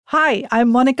Hi, I'm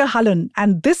Monica Hallen,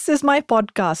 and this is my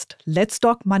podcast, Let's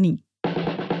Talk Money.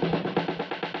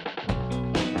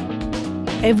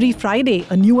 Every Friday,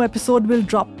 a new episode will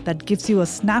drop that gives you a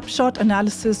snapshot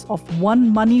analysis of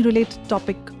one money-related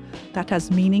topic that has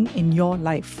meaning in your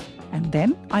life. And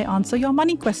then I answer your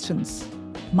money questions.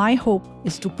 My hope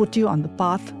is to put you on the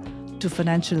path to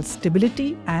financial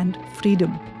stability and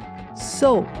freedom.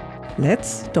 So,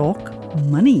 let's talk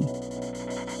money.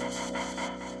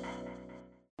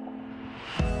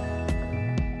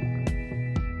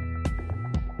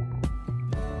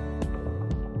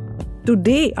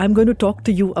 Today, I'm going to talk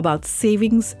to you about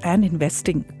savings and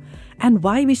investing and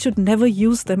why we should never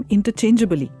use them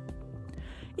interchangeably.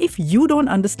 If you don't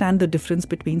understand the difference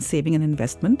between saving and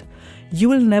investment, you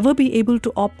will never be able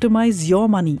to optimize your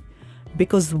money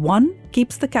because one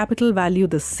keeps the capital value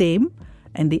the same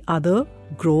and the other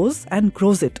grows and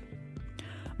grows it.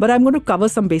 But I'm going to cover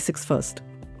some basics first.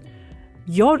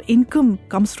 Your income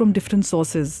comes from different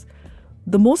sources.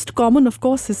 The most common, of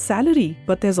course, is salary,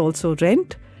 but there's also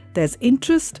rent. There's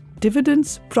interest,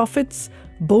 dividends, profits,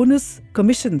 bonus,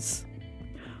 commissions.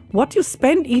 What you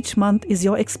spend each month is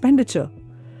your expenditure.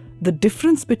 The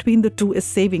difference between the two is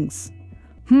savings.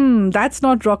 That's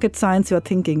not rocket science you're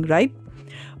thinking, right?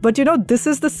 But this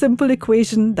is the simple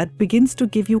equation that begins to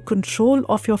give you control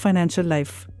of your financial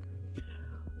life.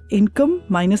 Income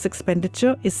minus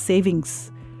expenditure is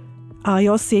savings. Are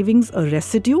your savings a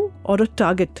residue or a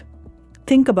target?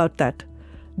 Think about that.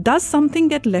 Does something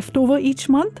get left over each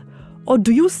month? Or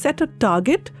do you set a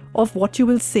target of what you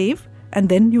will save and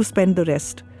then you spend the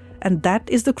rest? And that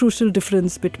is the crucial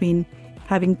difference between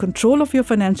having control of your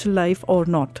financial life or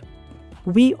not.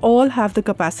 We all have the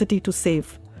capacity to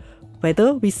save,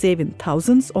 whether we save in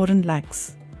thousands or in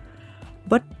lakhs.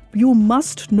 But you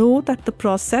must know that the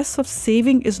process of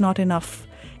saving is not enough.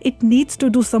 It needs to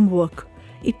do some work.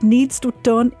 It needs to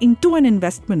turn into an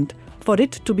investment for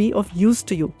it to be of use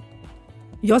to you.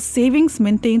 Your savings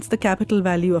maintains the capital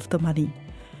value of the money.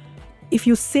 If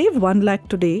you save 1 lakh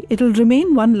today, it'll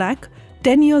remain 1 lakh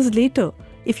 10 years later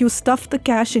if you stuff the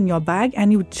cash in your bag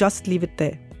and you just leave it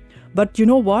there. But you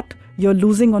know what? You're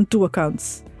losing on two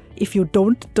accounts if you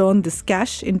don't turn this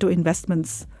cash into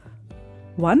investments.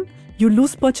 One, you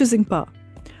lose purchasing power.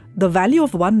 The value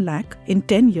of 1 lakh in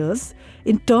 10 years,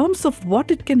 in terms of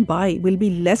what it can buy, will be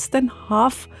less than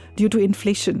half due to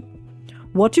inflation.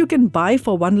 What you can buy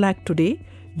for 1 lakh today,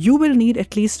 you will need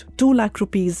at least 2 lakh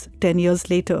rupees 10 years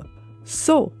later.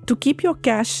 So, to keep your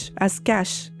cash as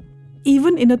cash,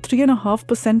 even in a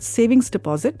 3.5% savings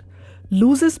deposit,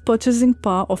 loses purchasing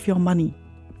power of your money.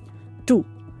 2.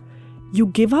 You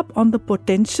give up on the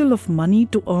potential of money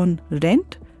to earn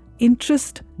rent,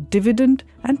 interest, dividend,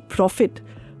 and profit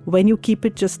when you keep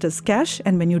it just as cash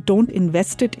and when you don't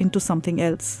invest it into something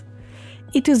else.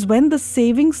 It is when the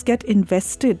savings get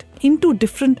invested into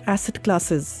different asset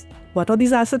classes. What are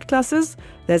these asset classes?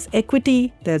 There's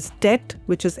equity, there's debt,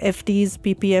 which is FDs,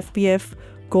 PPF,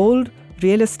 gold,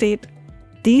 real estate.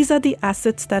 These are the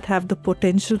assets that have the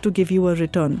potential to give you a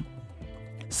return.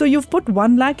 So you've put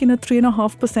 1 lakh in a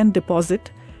 3.5%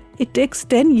 deposit. It takes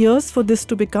 10 years for this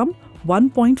to become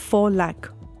 1.4 lakh.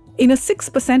 In a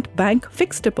 6% bank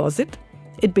fixed deposit,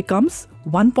 it becomes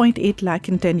 1.8 lakh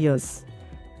in 10 years.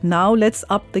 Now let's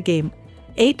up the game.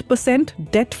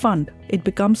 8% debt fund, it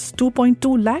becomes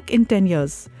 2.2 lakh in 10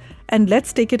 years. And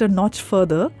let's take it a notch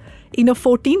further. In a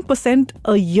 14%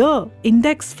 a year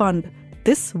index fund,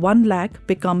 this 1 lakh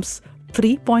becomes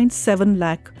 3.7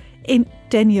 lakh in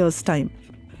 10 years' time.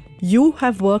 You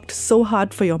have worked so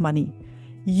hard for your money.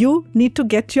 You need to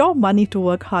get your money to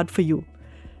work hard for you.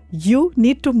 You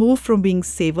need to move from being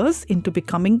savers into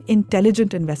becoming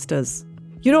intelligent investors.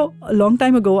 A long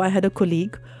time ago, I had a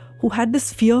colleague who had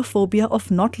this phobia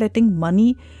of not letting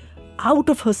money out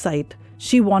of her sight.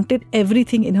 She wanted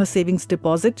everything in her savings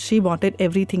deposit. She wanted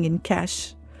everything in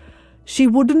cash. She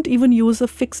wouldn't even use a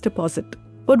fixed deposit.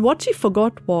 But what she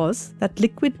forgot was that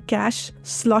liquid cash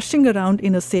sloshing around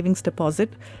in a savings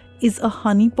deposit is a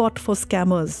honeypot for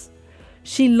scammers.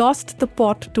 She lost the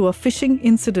pot to a phishing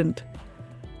incident.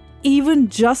 Even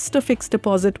just a fixed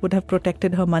deposit would have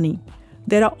protected her money.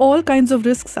 There are all kinds of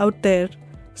risks out there.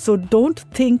 So don't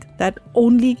think that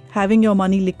only having your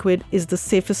money liquid is the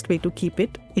safest way to keep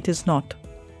it. It is not.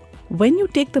 When you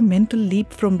take the mental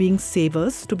leap from being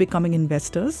savers to becoming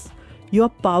investors, you are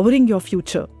powering your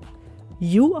future.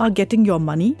 You are getting your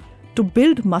money to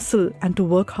build muscle and to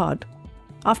work hard.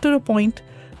 After a point,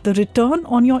 the return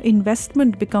on your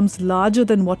investment becomes larger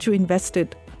than what you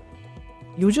invested.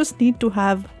 You just need to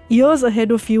have years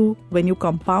ahead of you when you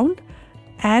compound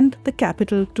and the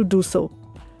capital to do so.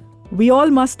 We all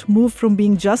must move from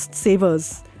being just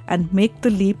savers and make the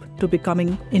leap to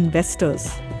becoming investors.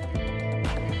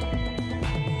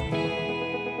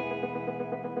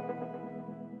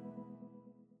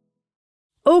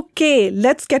 Okay,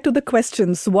 let's get to the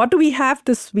questions. What do we have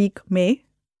this week, May?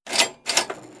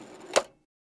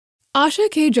 Asha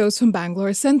K. Jose from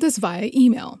Bangalore sent this via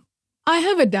email. I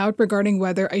have a doubt regarding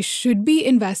whether I should be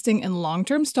investing in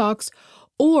long-term stocks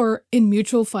or in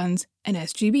mutual funds and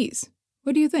SGBs.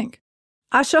 What do you think?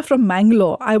 Asha from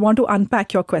Mangalore, I want to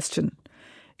unpack your question.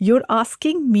 You're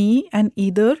asking me an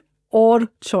either or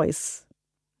choice.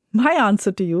 My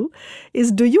answer to you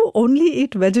is, do you only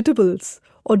eat vegetables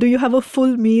or do you have a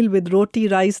full meal with roti,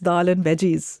 rice, dal and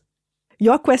veggies?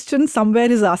 Your question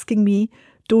somewhere is asking me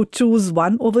to choose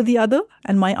one over the other,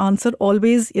 and my answer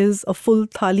always is a full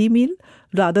thali meal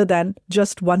rather than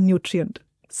just one nutrient.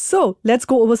 So let's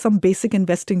go over some basic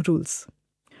investing rules.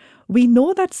 We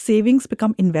know that savings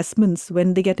become investments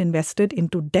when they get invested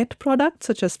into debt products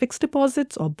such as fixed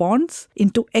deposits or bonds,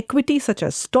 into equity such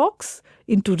as stocks,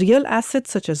 into real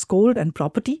assets such as gold and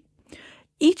property.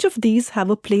 Each of these have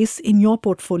a place in your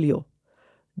portfolio.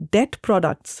 Debt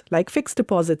products like fixed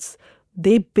deposits,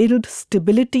 they build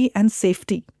stability and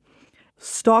safety.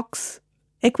 Stocks,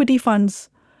 equity funds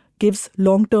gives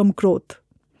long-term growth.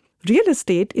 Real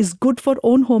estate is good for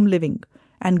own home living,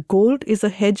 and gold is a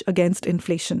hedge against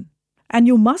inflation. And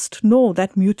you must know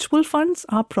that mutual funds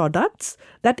are products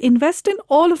that invest in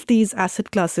all of these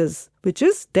asset classes, which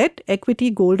is debt, equity,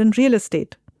 gold, and real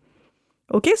estate.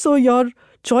 Okay, so your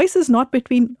choice is not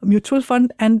between mutual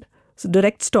fund and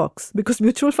direct stocks, because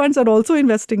mutual funds are also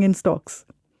investing in stocks.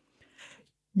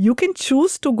 You can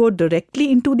choose to go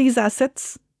directly into these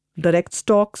assets, direct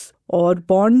stocks or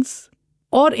bonds,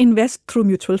 or invest through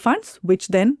mutual funds, which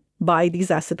then buy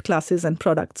these asset classes and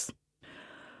products.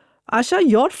 Asha,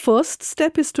 your first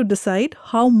step is to decide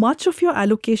how much of your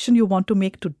allocation you want to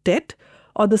make to debt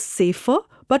or the safer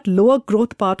but lower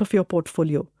growth part of your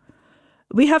portfolio.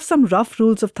 We have some rough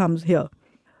rules of thumb here.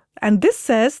 And this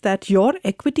says that your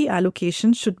equity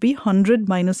allocation should be 100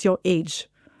 minus your age.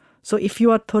 So if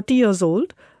you are 30 years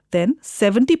old, then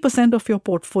 70% of your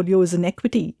portfolio is in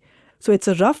equity. So it's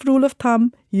a rough rule of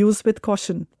thumb, use with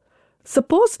caution.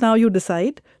 Suppose now you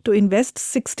decide to invest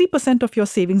 60% of your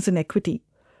savings in equity.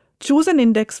 Choose an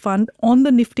index fund on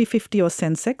the Nifty 50 or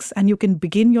Sensex, and you can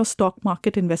begin your stock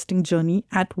market investing journey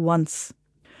at once.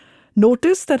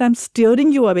 Notice that I'm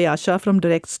steering you away, Asha, from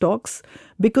direct stocks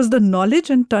because the knowledge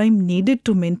and time needed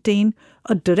to maintain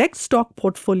a direct stock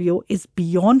portfolio is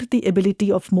beyond the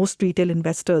ability of most retail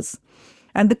investors.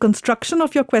 And the construction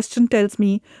of your question tells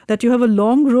me that you have a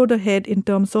long road ahead in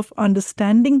terms of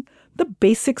understanding the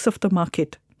basics of the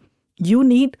market. You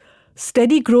need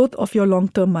steady growth of your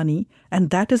long-term money, and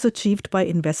that is achieved by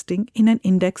investing in an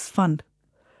index fund.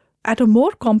 At a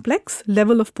more complex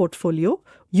level of portfolio,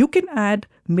 you can add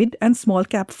mid and small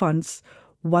cap funds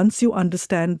once you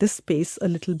understand this space a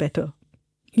little better.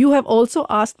 You have also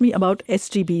asked me about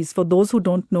SGBs. For those who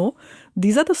don't know,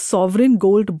 these are the sovereign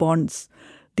gold bonds.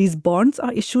 These bonds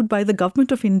are issued by the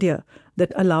government of India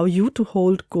that allow you to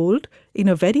hold gold in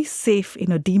a very safe,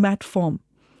 in a demat form.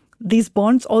 These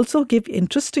bonds also give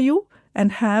interest to you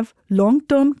and have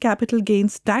long-term capital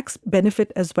gains tax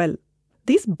benefit as well.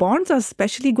 These bonds are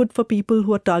especially good for people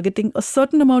who are targeting a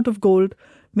certain amount of gold,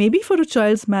 maybe for a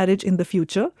child's marriage in the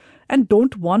future, and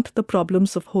don't want the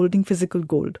problems of holding physical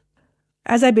gold.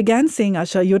 As I began saying,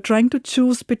 Asha, you're trying to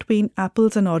choose between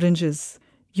apples and oranges.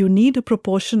 You need a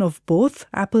proportion of both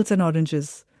apples and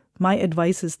oranges. My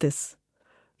advice is this.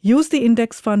 Use the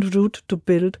index fund route to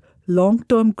build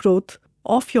long-term growth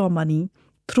of your money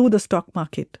through the stock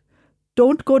market.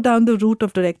 Don't go down the route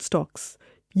of direct stocks.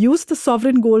 Use the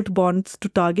sovereign gold bonds to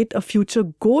target a future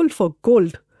goal for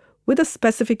gold with a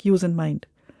specific use in mind.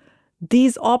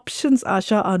 These options,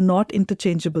 Asha, are not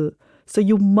interchangeable. So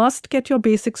you must get your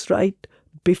basics right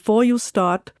before you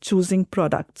start choosing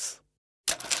products.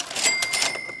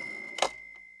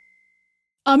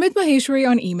 Amit Maheshwari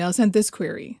on email sent this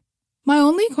query. My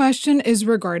only question is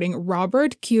regarding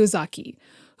Robert Kiyosaki,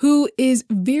 who is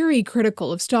very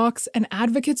critical of stocks and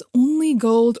advocates only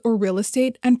gold or real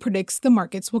estate and predicts the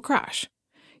markets will crash.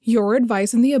 Your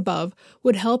advice in the above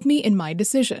would help me in my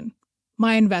decision.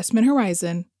 My investment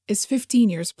horizon is 15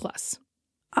 years plus.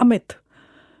 Amit,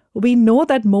 we know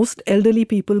that most elderly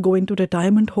people go into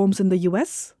retirement homes in the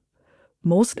US.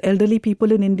 Most elderly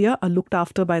people in India are looked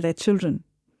after by their children.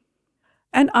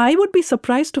 And I would be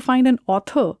surprised to find an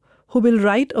author who will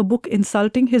write a book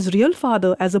insulting his real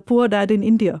father as a poor dad in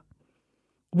India.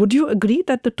 Would you agree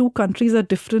that the two countries are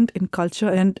different in culture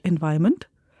and environment?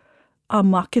 Our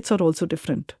markets are also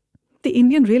different. The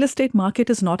Indian real estate market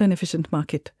is not an efficient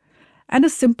market. And a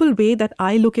simple way that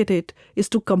I look at it is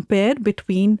to compare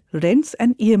between rents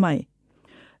and EMI.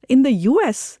 In the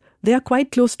US, they are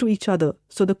quite close to each other.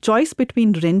 So the choice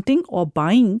between renting or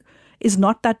buying is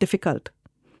not that difficult.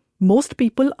 Most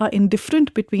people are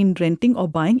indifferent between renting or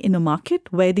buying in a market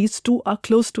where these two are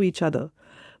close to each other.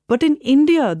 But in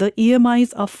India, the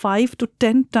EMIs are 5 to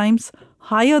 10 times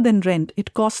higher than rent.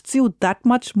 It costs you that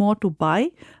much more to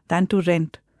buy than to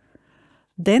rent.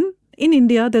 Then, in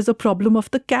India, there's a problem of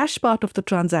the cash part of the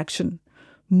transaction.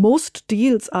 Most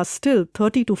deals are still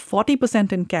 30 to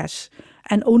 40% in cash,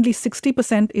 and only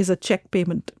 60% is a check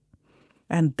payment.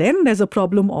 And then there's a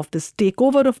problem of this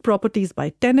takeover of properties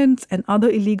by tenants and other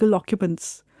illegal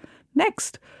occupants.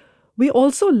 Next, we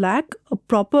also lack a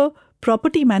proper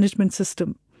property management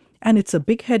system. And it's a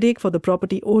big headache for the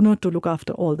property owner to look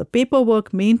after all the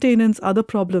paperwork, maintenance, other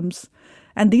problems.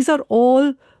 And these are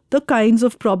all the kinds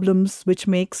of problems which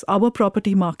makes our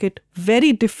property market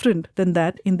very different than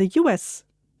that in the US.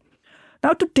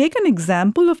 Now, to take an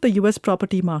example of the US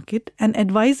property market and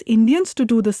advise Indians to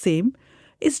do the same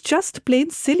is just plain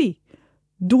silly.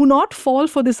 Do not fall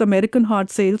for this American hard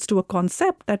sales to a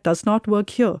concept that does not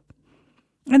work here.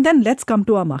 And then let's come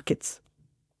to our markets.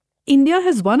 India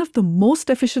has one of the most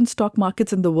efficient stock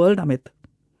markets in the world, Amit.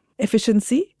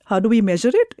 Efficiency, how do we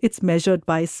measure it? It's measured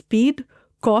by speed,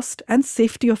 cost, and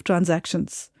safety of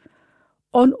transactions.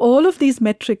 On all of these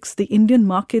metrics, the Indian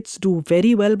markets do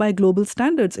very well by global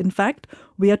standards. In fact,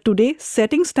 we are today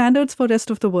setting standards for the rest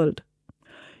of the world.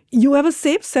 You have a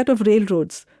safe set of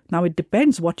railroads. Now it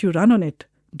depends what you run on it.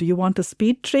 Do you want a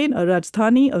speed train, a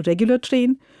Rajdhani, a regular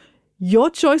train? Your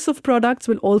choice of products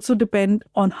will also depend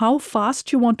on how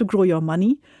fast you want to grow your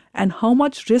money and how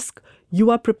much risk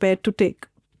you are prepared to take.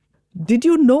 Did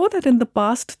you know that in the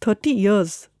past 30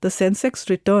 years, the Sensex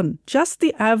return, just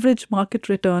the average market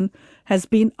return, has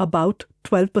been about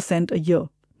 12% a year?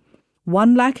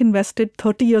 1 lakh invested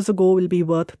 30 years ago will be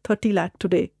worth 30 lakh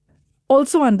today.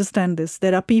 Also understand this,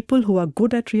 there are people who are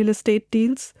good at real estate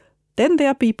deals, then there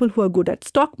are people who are good at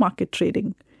stock market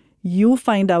trading. You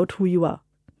find out who you are.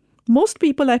 Most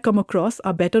people I come across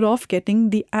are better off getting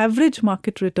the average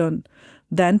market return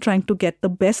than trying to get the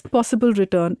best possible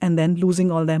return and then losing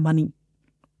all their money.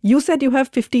 You said you have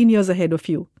 15 years ahead of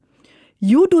you.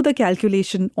 You do the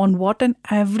calculation on what an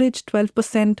average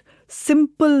 12%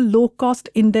 simple low-cost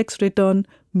index return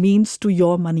means to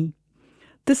your money.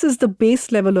 This is the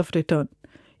base level of return.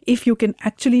 If you can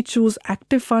actually choose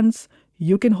active funds,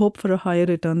 you can hope for a higher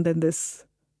return than this.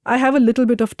 I have a little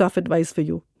bit of tough advice for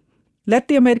you. Let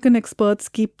the American experts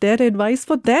keep their advice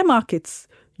for their markets.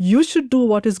 You should do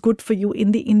what is good for you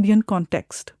in the Indian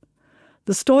context.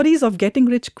 The stories of getting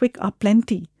rich quick are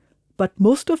plenty, but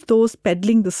most of those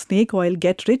peddling the snake oil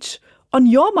get rich on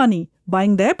your money,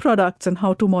 buying their products and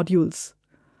how-to modules.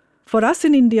 For us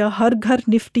in India, Har Ghar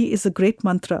Nifty is a great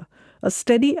mantra, a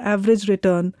steady average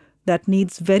return that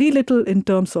needs very little in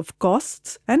terms of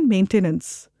costs and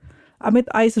maintenance. Amit,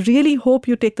 I really hope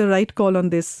you take the right call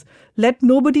on this. Let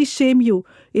nobody shame you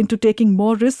into taking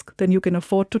more risk than you can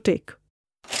afford to take.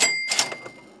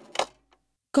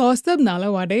 Kaustubh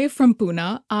Nalawade from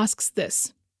Pune asks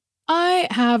this. I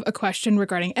have a question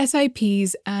regarding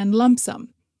SIPs and lump sum.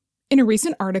 In a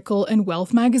recent article in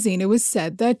Wealth magazine, it was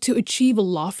said that to achieve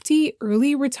lofty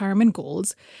early retirement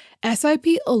goals, SIP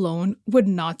alone would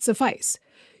not suffice.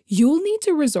 You'll need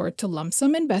to resort to lump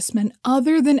sum investment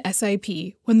other than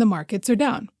SIP when the markets are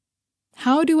down.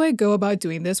 How do I go about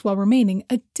doing this while remaining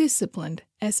a disciplined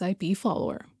SIP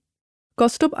follower?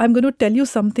 Kaustubh, I'm going to tell you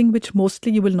something which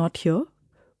mostly you will not hear.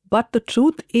 But the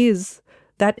truth is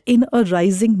that in a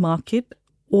rising market,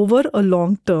 over a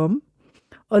long term,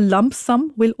 a lump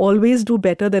sum will always do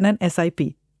better than an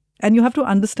SIP. And you have to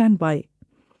understand why.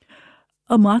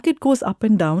 A market goes up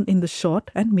and down in the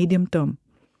short and medium term.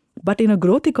 But in a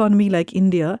growth economy like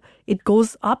India, it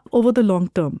goes up over the long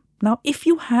term. Now, if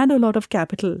you had a lot of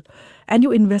capital and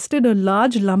you invested a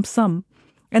large lump sum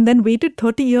and then waited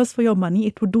 30 years for your money,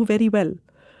 it would do very well.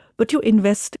 But you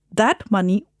invest that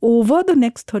money over the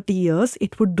next 30 years,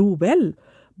 it would do well,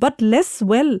 but less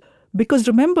well. Because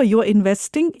remember, you are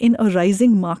investing in a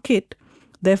rising market.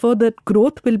 Therefore, the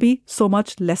growth will be so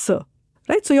much lesser.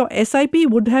 Right? So your SIP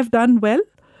would have done well,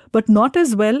 but not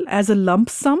as well as a lump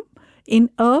sum in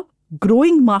a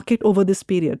growing market over this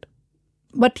period.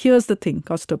 But here's the thing,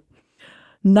 Kaustubh.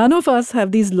 None of us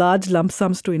have these large lump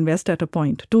sums to invest at a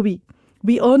point, do we?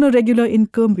 We earn a regular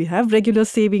income, we have regular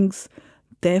savings.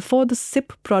 Therefore, the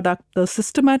SIP product, the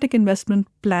systematic investment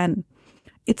plan,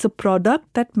 it's a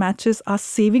product that matches our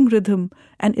saving rhythm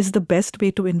and is the best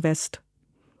way to invest.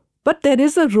 But there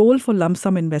is a role for lump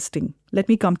sum investing. Let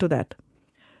me come to that.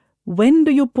 When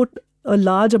do you put a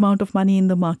large amount of money in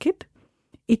the market?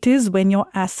 It is when your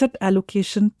asset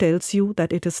allocation tells you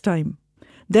that it is time.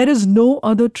 There is no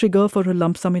other trigger for a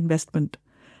lump sum investment.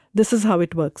 This is how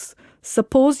it works.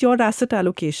 Suppose your asset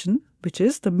allocation, which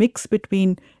is the mix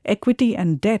between equity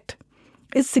and debt,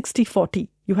 is 60-40.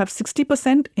 You have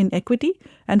 60% in equity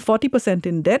and 40%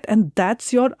 in debt, and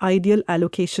that's your ideal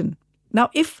allocation. Now,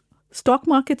 if stock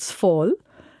markets fall,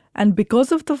 and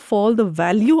because of the fall, the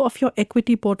value of your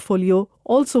equity portfolio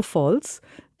also falls,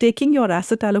 taking your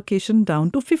asset allocation down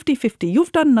to 50-50.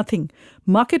 You've done nothing.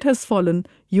 Market has fallen.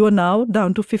 You are now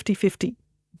down to 50-50.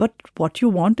 But what you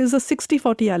want is a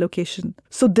 60-40 allocation.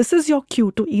 So this is your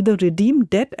cue to either redeem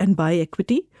debt and buy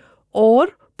equity, or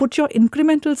put your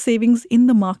incremental savings in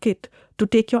the market to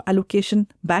take your allocation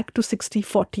back to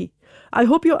 60-40. I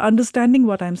hope you're understanding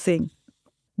what I'm saying.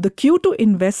 The cue to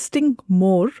investing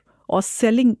more or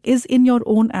selling is in your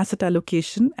own asset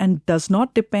allocation and does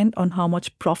not depend on how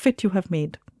much profit you have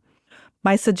made.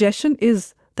 My suggestion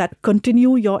is that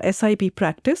continue your SIP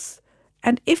practice,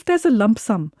 and if there's a lump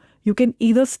sum, you can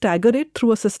either stagger it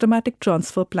through a systematic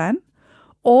transfer plan,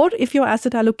 or if your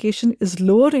asset allocation is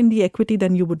lower in the equity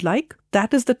than you would like,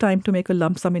 that is the time to make a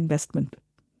lump sum investment.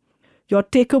 Your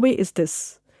takeaway is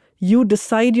this: you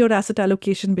decide your asset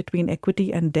allocation between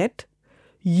equity and debt.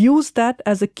 Use that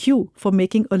as a cue for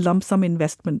making a lump sum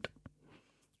investment.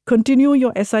 Continue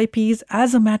your SIPs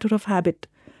as a matter of habit.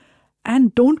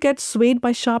 And don't get swayed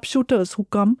by sharpshooters who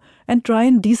come and try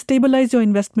and destabilize your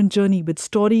investment journey with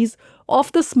stories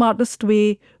of the smartest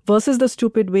way versus the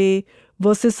stupid way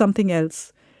versus something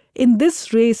else. In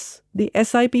this race, the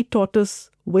SIP tortoise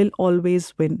will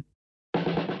always win.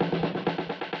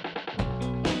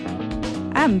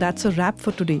 And that's a wrap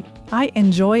for today. I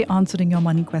enjoy answering your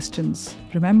money questions.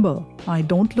 Remember, I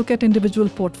don't look at individual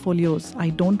portfolios. I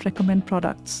don't recommend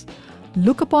products.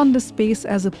 Look upon this space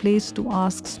as a place to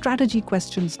ask strategy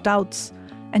questions, doubts,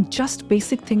 and just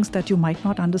basic things that you might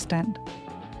not understand.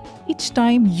 Each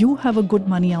time you have a good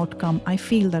money outcome, I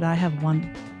feel that I have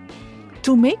won.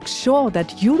 To make sure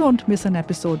that you don't miss an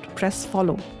episode, press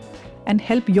follow and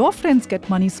help your friends get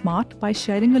money smart by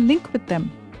sharing a link with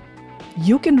them.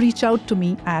 You can reach out to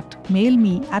me at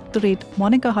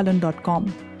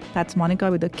mailme@monicahullen.com. That's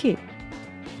Monica with a K.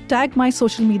 Tag my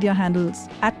social media handles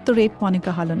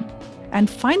 @MonicaHullen. And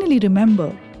finally,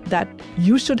 remember that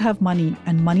you should have money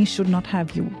and money should not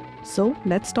have you. So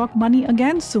let's talk money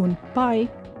again soon. Bye.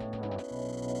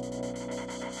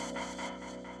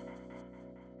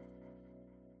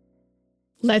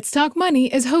 Let's Talk Money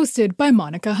is hosted by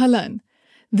Monica Hullen.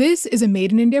 This is a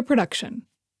Made in India production.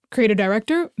 Creative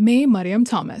Director, May Mariam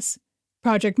Thomas.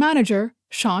 Project Manager,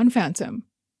 Sean Phantom.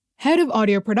 Head of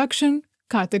Audio Production,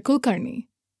 Karthik Kulkarni.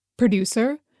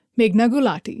 Producer, Meghna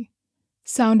Gulati.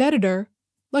 Sound Editor,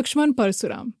 Lakshman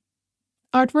Parsuram.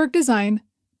 Artwork Design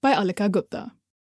by Alika Gupta.